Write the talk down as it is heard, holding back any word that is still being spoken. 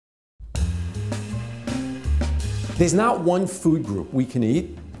There's not one food group we can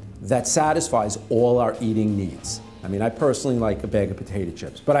eat that satisfies all our eating needs. I mean, I personally like a bag of potato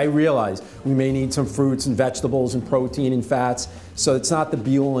chips, but I realize we may need some fruits and vegetables and protein and fats, so it's not the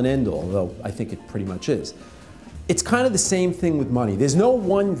be-all and end-all, though I think it pretty much is. It's kind of the same thing with money. There's no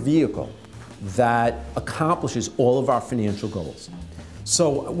one vehicle that accomplishes all of our financial goals.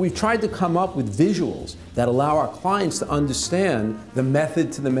 So we've tried to come up with visuals that allow our clients to understand the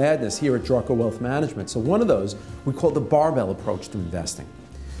method to the madness here at Drucker Wealth Management. So one of those we call the barbell approach to investing.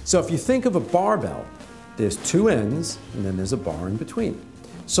 So if you think of a barbell, there's two ends and then there's a bar in between.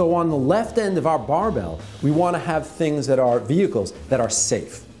 So on the left end of our barbell, we want to have things that are vehicles that are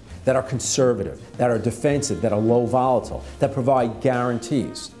safe, that are conservative, that are defensive, that are low volatile, that provide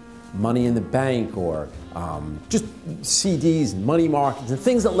guarantees. Money in the bank or just CDs and money markets and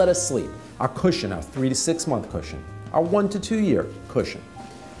things that let us sleep. Our cushion, our 3 to 6 month cushion, our 1 to 2 year cushion.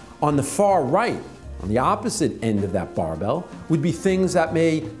 On the far right, on the opposite end of that barbell, would be things that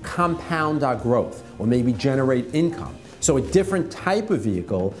may compound our growth or maybe generate income. So a different type of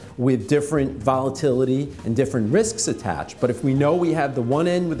vehicle with different volatility and different risks attached. But if we know we have the one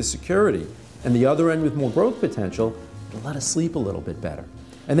end with the security and the other end with more growth potential, it'll let us sleep a little bit better.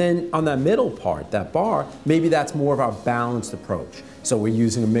 And then on that middle part, that bar, maybe that's more of our balanced approach. So we're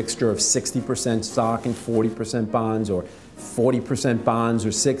using a mixture of 60% stock and 40% bonds, or 40% bonds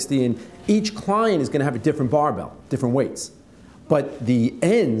or 60, and each client is going to have a different barbell, different weights. But the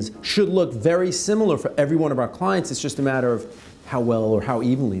ends should look very similar for every one of our clients. It's just a matter of how well or how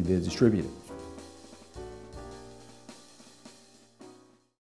evenly they're distributed.